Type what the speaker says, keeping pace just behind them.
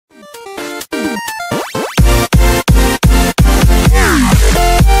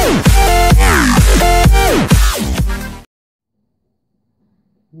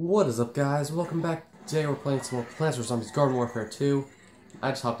What is up, guys? Welcome back. Today we're playing some more Plants vs. Zombies Garden Warfare 2. I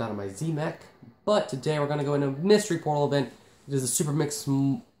just hopped out of my Z-Mech, but today we're going to go into a mystery portal event. It is a super mixed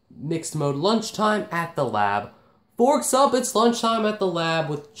mode lunchtime at the lab. Forks up, it's lunchtime at the lab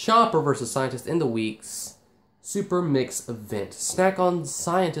with Chomper versus Scientist in the weeks. Super mix event. Snack on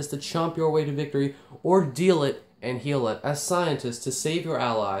Scientist to chomp your way to victory, or deal it and heal it as Scientist to save your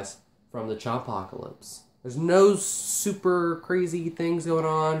allies from the Chompocalypse. There's no super crazy things going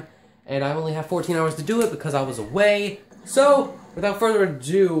on, and I only have 14 hours to do it because I was away. So, without further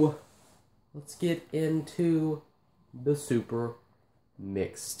ado, let's get into the super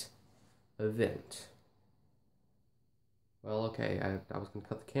mixed event. Well, okay, I was going to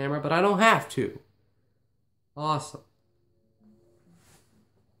cut the camera, but I don't have to. Awesome.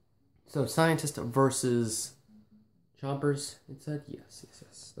 So, Scientist versus Chompers, it said? Yes.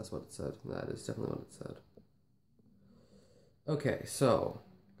 That's what it said. That is definitely what it said. Okay, so,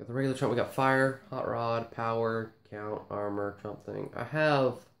 got the regular chomp. We got fire, hot rod, power, count, armor, chomp thing. I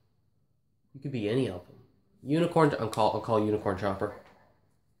have, you could be any of them. Unicorn, I'll call Unicorn Chomper.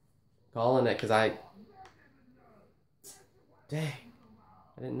 Calling it, because dang,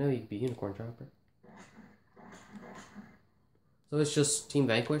 I didn't know you could be Unicorn Chomper. So it's just Team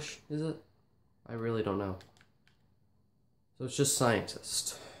Vanquish, is it? I really don't know. So it's just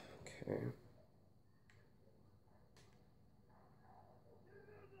Scientist. Okay.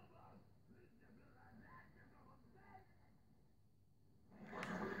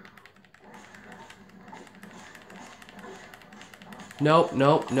 Nope.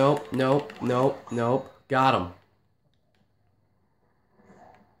 Got him.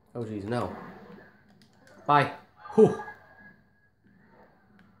 Oh, geez, no. Bye. Whew.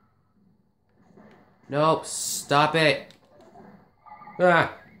 Nope, stop it.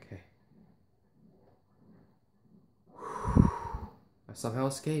 Ah. Okay. I somehow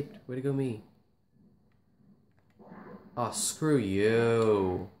escaped. Way to go, me. Oh, screw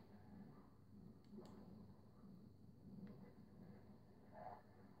you.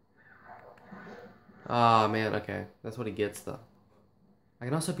 Ah, man, okay. That's what he gets, though. I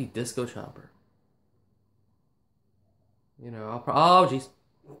can also be Disco Chomper. You know, oh, jeez.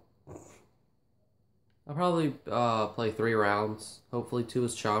 I'll probably play 3 rounds. Hopefully 2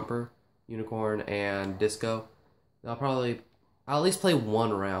 is Chomper, Unicorn, and Disco. I'll at least play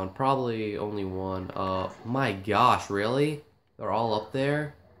 1 round. Probably only 1. My gosh, really? They're all up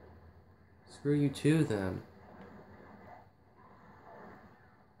there? Screw you too, then.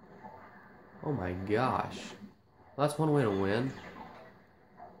 Oh my gosh. Well, that's one way to win.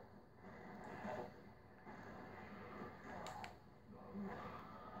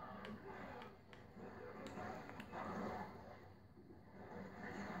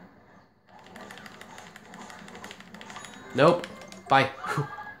 Nope. Bye.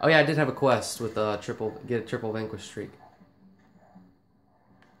 Oh yeah, I did have a quest with get a triple vanquish streak.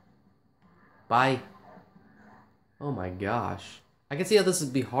 Bye. Oh my gosh. I can see how this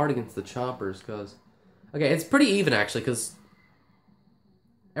would be hard against the Chompers, because... Okay, it's pretty even, actually, because...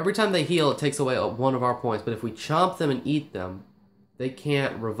 Every time they heal, it takes away 1 of our points, but if we chomp them and eat them, they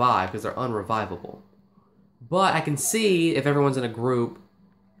can't revive, because they're unrevivable. But I can see, if everyone's in a group,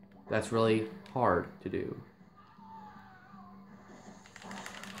 that's really hard to do.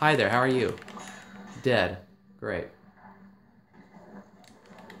 Hi there, how are you? Dead. Great.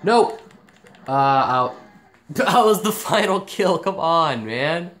 No! Out. That was the final kill, come on,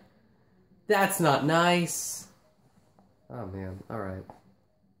 man. That's not nice. Oh, man, alright.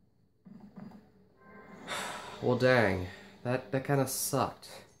 Well, dang. That kind of sucked.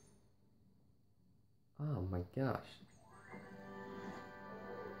 Oh my gosh.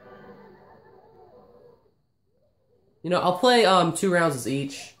 You know, I'll play 2 rounds as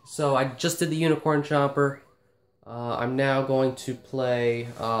each. So I just did the Unicorn Chomper. I'm now going to play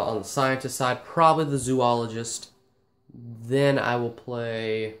on the Scientist side, probably the Zoologist. Then I will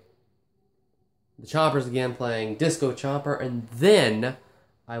play the Chompers again, playing Disco Chomper. And then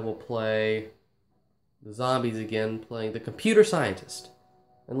I will play the Zombies again, playing the Computer Scientist.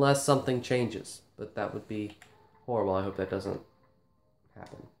 Unless something changes. But that would be horrible. I hope that doesn't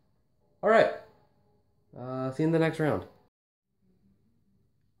happen. Alright. See you in the next round.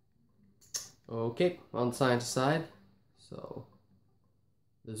 Okay, on the Scientist side. So,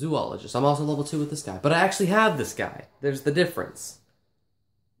 the Zoologist. I'm also level 2 with this guy. But I actually have this guy. There's the difference.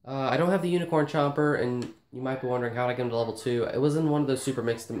 I don't have the Unicorn Chomper, and you might be wondering how I get him to level 2. It was in one of those super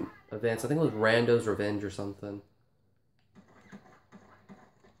mixed events. I think it was Rando's Revenge or something.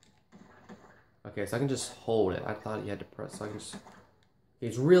 Okay, so I can just hold it. I thought you had to press, so I can just... Okay,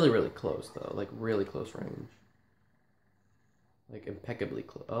 it's really, really close, though. Like, really close range. Like, impeccably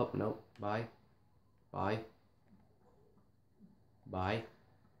close. Oh, no. Bye. Bye. Bye.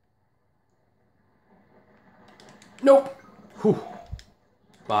 Nope. Whew.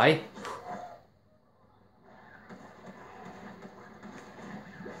 Bye.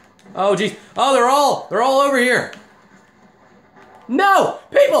 Oh, jeez. Oh, they're all over here. No!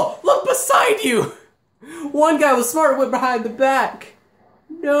 People, look beside you! One guy was smart and went behind the back.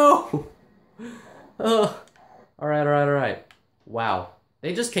 No. Alright. Wow.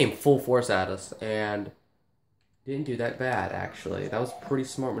 They just came full force at us and didn't do that bad, actually. That was pretty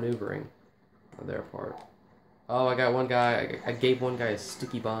smart maneuvering on their part. Oh, I got one guy. I gave one guy a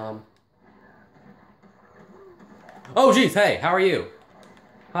sticky bomb. Oh, jeez. Hey, how are you?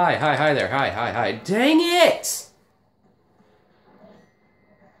 Hi there. Hi. Dang it!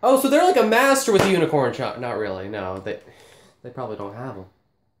 Oh, so they're like a master with the unicorn shot. Not really. No, they probably don't have them.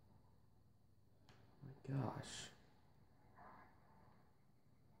 Oh my gosh.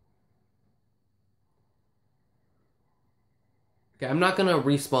 Okay, I'm not gonna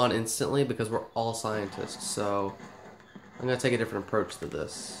respawn instantly because we're all scientists, so I'm gonna take a different approach to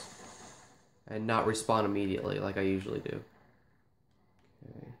this. And not respawn immediately like I usually do.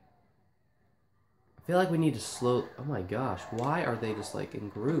 Okay. I feel like we need to slow... Oh my gosh, why are they just like in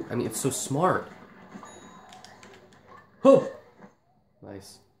group? I mean, it's so smart. Oh!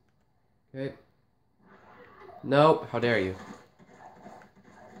 Nice. Okay. Nope, how dare you.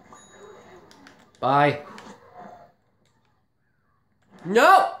 Bye.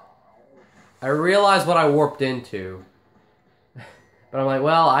 No! I realized what I warped into. But I'm like,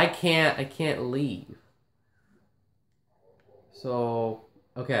 well, I can't leave. So,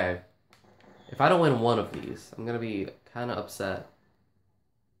 okay. If I don't win one of these, I'm gonna be kind of upset.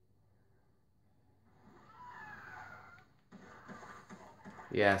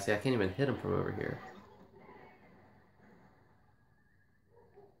 Yeah, see, I can't even hit him from over here.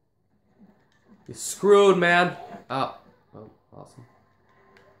 He's screwed, man. Oh, awesome.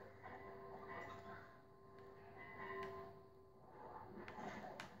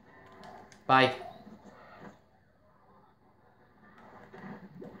 Bye.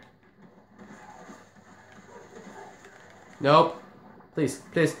 Nope. Please.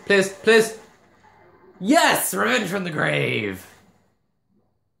 Yes! Revenge from the grave!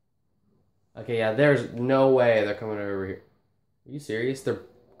 Okay, yeah, there's no way they're coming over here. Are you serious? They're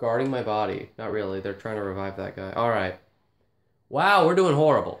guarding my body. Not really. They're trying to revive that guy. Alright. Wow, we're doing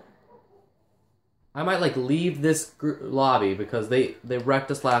horrible. I might, like, leave this lobby because they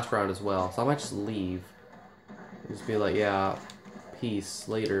wrecked us last round as well. So I might just leave. Just be like, yeah, peace,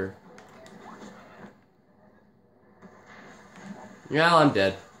 later. Yeah, I'm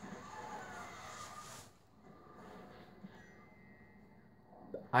dead.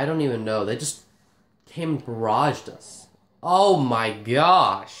 I don't even know. They just came and barraged us. Oh my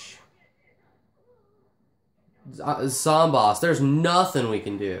gosh. Zomboss, there's nothing we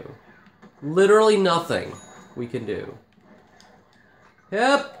can do. Literally nothing we can do.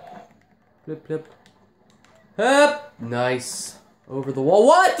 Yep. Flip. Yep. Nice. Over the wall.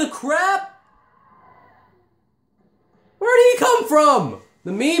 What the crap? Where did he come from?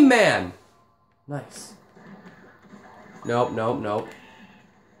 The meme man. Nice. Nope. Nope. Nope.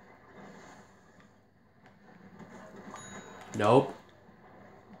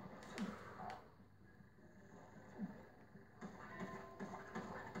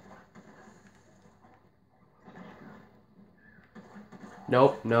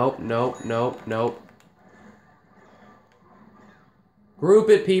 Group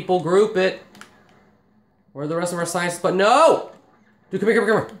it, people. Group it. Where are the rest of our scientists? But no! Dude, come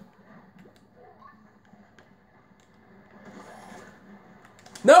here.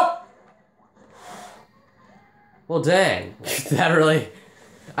 Nope! Well, dang. That really...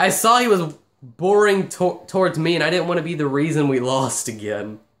 I saw he was boring towards me, and I didn't want to be the reason we lost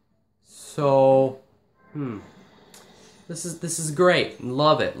again. So... This is great.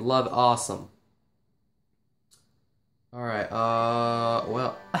 Love it. Awesome. Alright,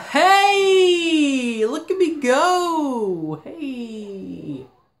 well... Hey! Look at me go! Hey!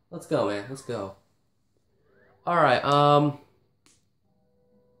 Let's go, man. Let's go. Alright, I'm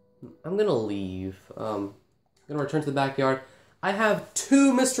gonna leave. I'm gonna return to the backyard. I have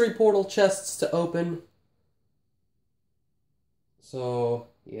 2 mystery portal chests to open. So,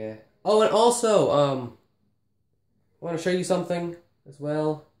 yeah. Oh, and also, I want to show you something as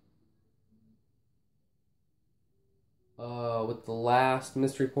well. With the last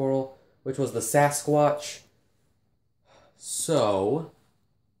mystery portal, which was the Sasquatch. So,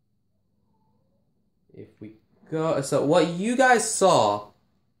 if we go... So, what you guys saw,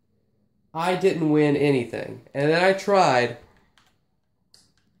 I didn't win anything. And then I tried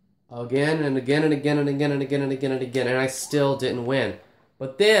again and again and again and again and again and again and again, and I still didn't win.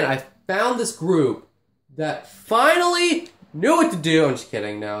 But then I found this group that finally knew what to do. I'm just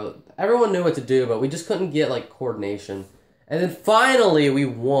kidding. No, everyone knew what to do, but we just couldn't get like coordination. And then finally we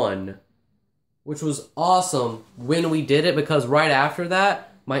won, which was awesome when we did it, because right after that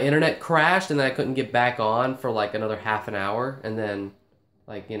my internet crashed and then I couldn't get back on for like another half an hour, and then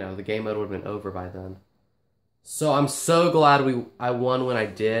like, you know, the game mode would have been over by then. So I'm so glad I won when I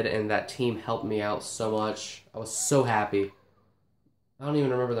did, and that team helped me out so much. I was so happy. I don't even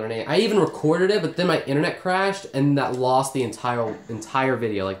remember their name. I even recorded it, but then my internet crashed, and that lost the entire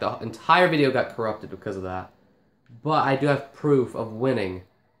video. Like, the entire video got corrupted because of that. But I do have proof of winning,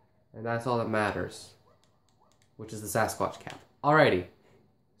 and that's all that matters, which is the Sasquatch cap. Alrighty.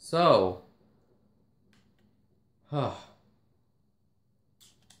 So, let's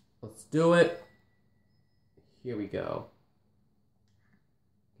do it. Here we go.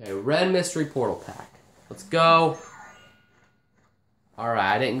 Okay, red mystery portal pack. Let's go.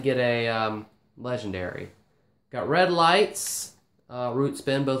 Alright, I didn't get a legendary. Got red lights, root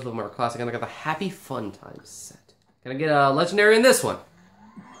spin, both of them are classic, and I got the Happy Fun Time set. Can I get a legendary in this one?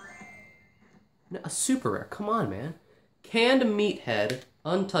 No, a super rare, come on, man. Canned Meathead,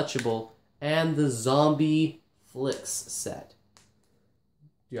 Untouchable, and the Zombie Flicks set.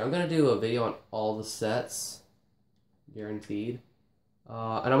 Dude, I'm gonna do a video on all the sets. Guaranteed.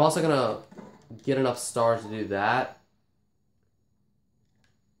 And I'm also gonna get enough stars to do that.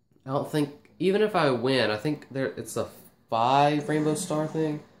 I don't think, even if I win, I think it's a 5 rainbow star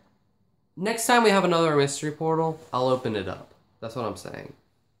thing. Next time we have another mystery portal, I'll open it up. That's what I'm saying.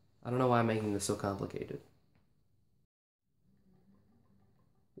 I don't know why I'm making this so complicated.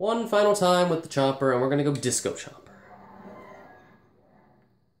 One final time with the chomper, and we're gonna go disco chomper.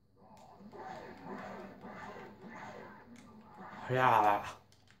 Yeah.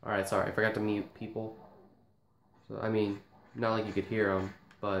 Alright, sorry, I forgot to mute people. So, I mean, not like you could hear them,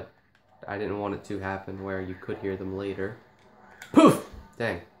 but I didn't want it to happen where you could hear them later. Poof!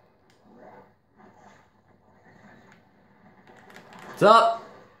 Dang. What's up?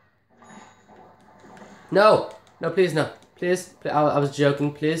 No! No, please, no. Please. I was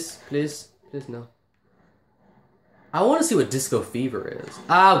joking. Please. Please. Please, no. I want to see what Disco Fever is.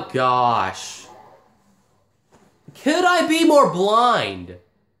 Oh, gosh. Could I be more blind?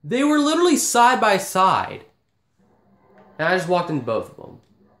 They were literally side by side. And I just walked in both of them.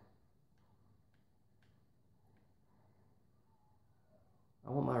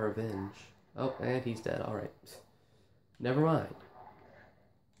 I want my revenge. Oh, and he's dead. Alright. Never mind.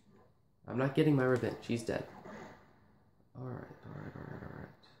 I'm not getting my revenge. He's dead. Alright, alright, alright, alright.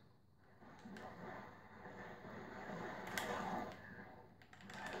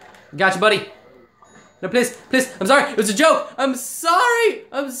 Gotcha, buddy. No, please, please. I'm sorry. It was a joke. I'm sorry.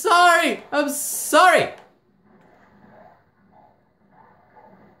 I'm sorry. I'm sorry.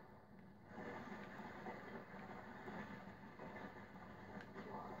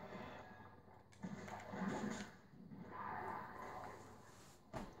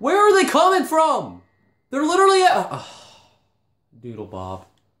 Where are they coming from? They're literally Doodle Bob.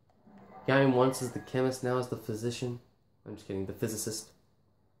 Guy once is the chemist, now is the physician. I'm just kidding, the physicist.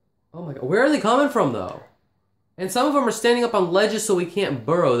 Oh my god, where are they coming from though? And some of them are standing up on ledges so we can't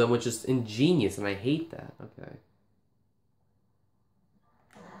burrow them, which is ingenious, and I hate that. Okay.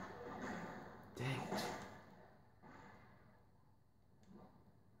 Dang it.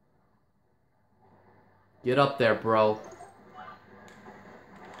 Get up there, bro.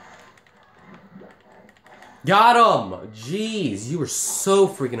 Got him! Jeez, you were so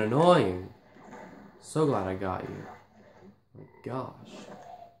freaking annoying. So glad I got you. Oh my gosh.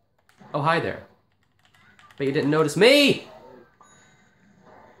 Oh, hi there. But you didn't notice me!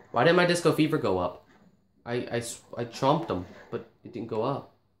 Why didn't my Disco Fever go up? I chomped him, but it didn't go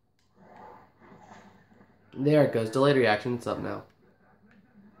up. There it goes. Delayed reaction. It's up now.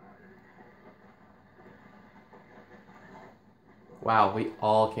 Wow, we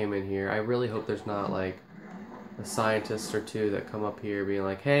all came in here. I really hope there's not, like, a scientist or two that come up here being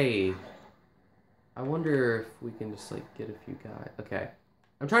like, hey, I wonder if we can just, like, get a few guys. Okay.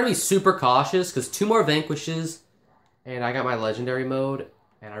 I'm trying to be super cautious, because 2 more Vanquishes, and I got my Legendary mode,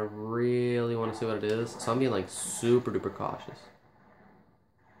 and I really want to see what it is, so I'm being, like, super duper cautious.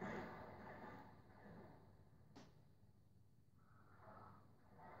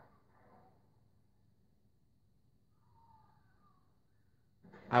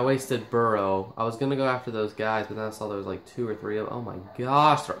 I wasted Burrow. I was gonna go after those guys, but then I saw there was like 2 or 3 of them. Oh my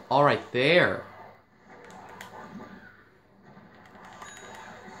gosh, they're all right there.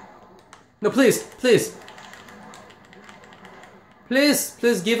 No, please, please.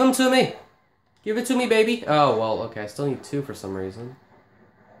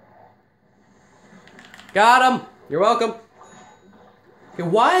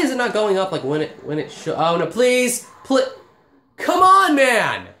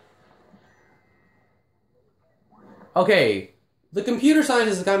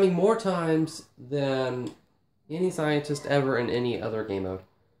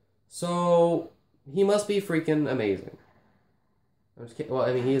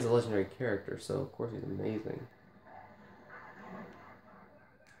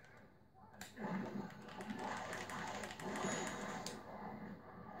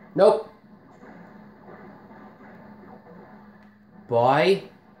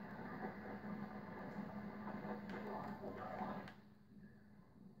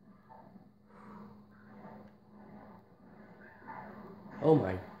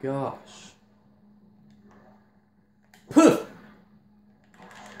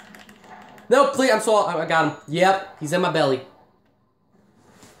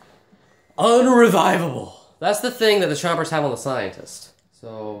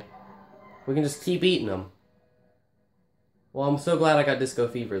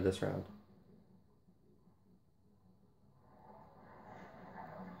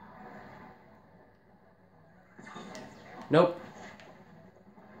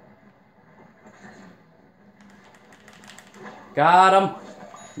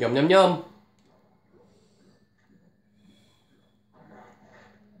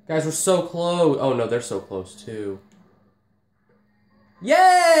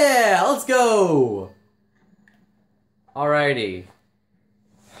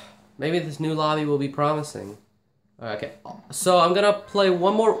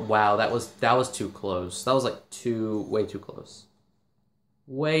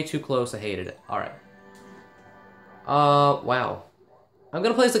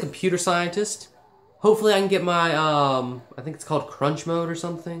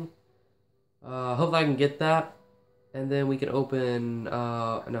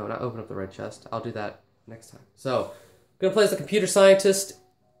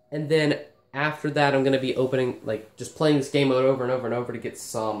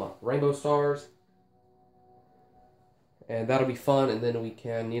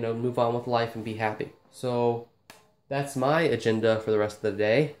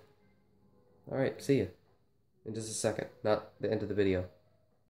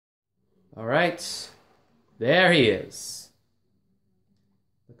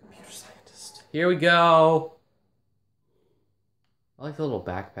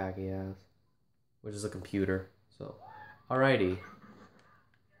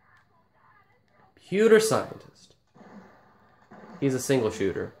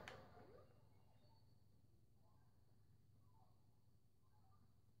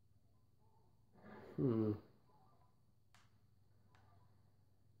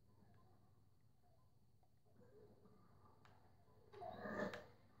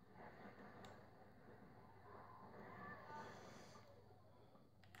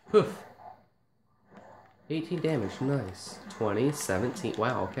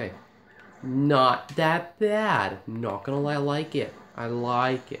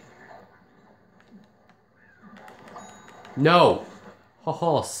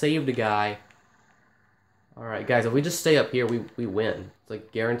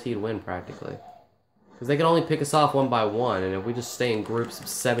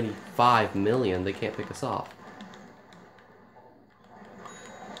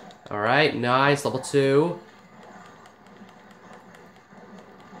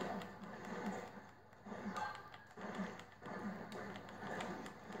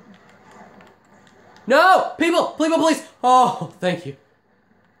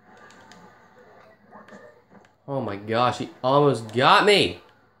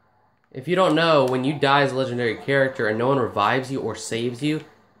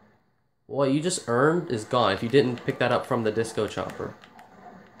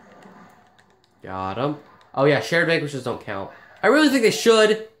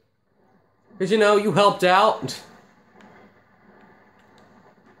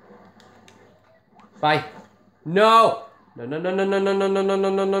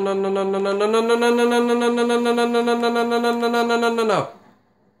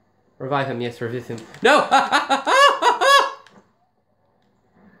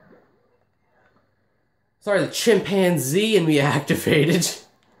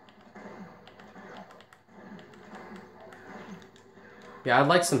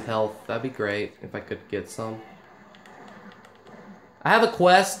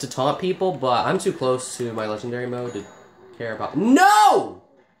 care about. No!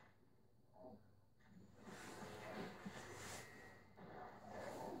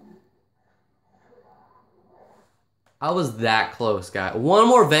 I was that close, guy. One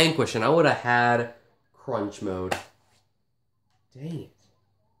more vanquish and I would have had crunch mode. Dang it.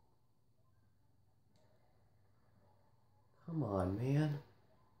 Come on, man.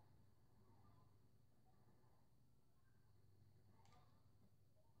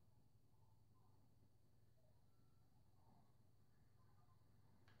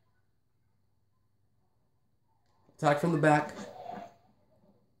 Attack from the back.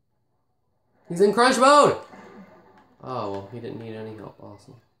 He's in crunch mode! Oh, well, he didn't need any help.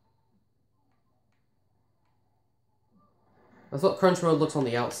 Awesome. That's what crunch mode looks on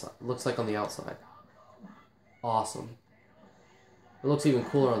the outside. Looks like on the outside. Awesome. It looks even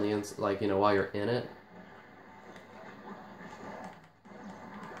cooler on the inside, like, you know, while you're in it.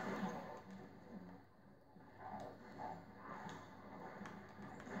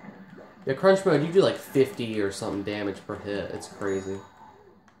 Yeah, crunch mode, you do like 50 or something damage per hit. It's crazy.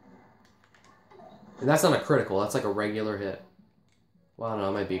 And that's not a critical, that's like a regular hit. Well, I don't know,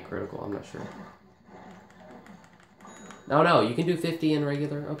 it might be a critical, I'm not sure. No, you can do 50 in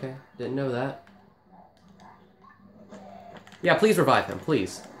regular. Okay, didn't know that. Yeah, please revive him,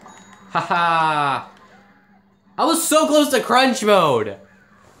 please. Haha! I was so close to crunch mode!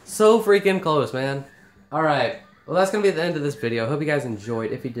 So freaking close, man. Alright, well that's gonna be the end of this video. Hope you guys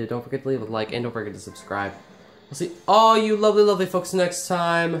enjoyed. If you did, don't forget to leave a like and don't forget to subscribe. We'll see all you lovely, lovely folks next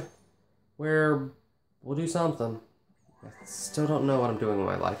time, where we'll do something. I still don't know what I'm doing with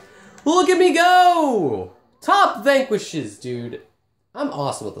my life. Look at me go! Top vanquishes, dude. I'm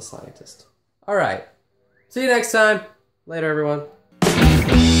awesome with the scientist. Alright. See you next time. Later, everyone.